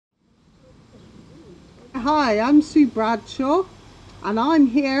Hi, I'm Sue Bradshaw and I'm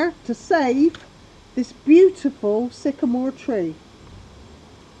here to save this beautiful sycamore tree.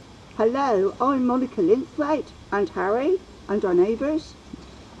 Hello, I'm Monica Linthwaite and Harry and our neighbours,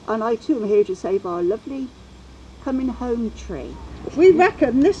 and I too am here to save our lovely coming home tree. We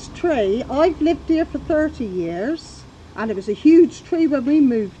reckon this tree, I've lived here for 30 years and it was a huge tree when we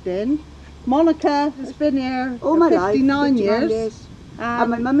moved in. Monica has been here all my 59 life, years.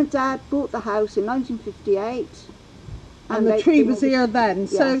 And my mum and dad bought the house in 1958. And the tree was here then.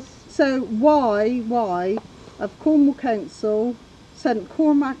 Yes. So why have Cornwall Council sent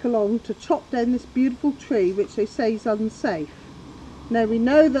Cormac along to chop down this beautiful tree which they say is unsafe? Now we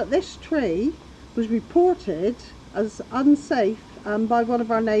know that this tree was reported as unsafe by one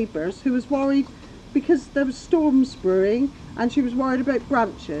of our neighbours who was worried because there was storms brewing and she was worried about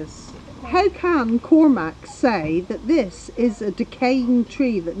branches. How can Cormac say that this is a decaying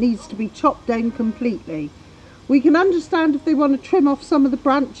tree that needs to be chopped down completely? We can understand if they want to trim off some of the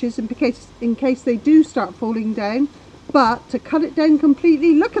branches in case they do start falling down, but to cut it down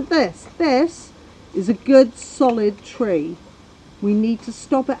completely, look at this. This is a good solid tree. We need to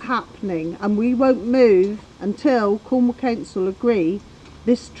stop it happening, and we won't move until Cornwall Council agree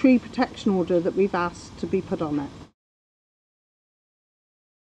this tree protection order that we've asked to be put on it.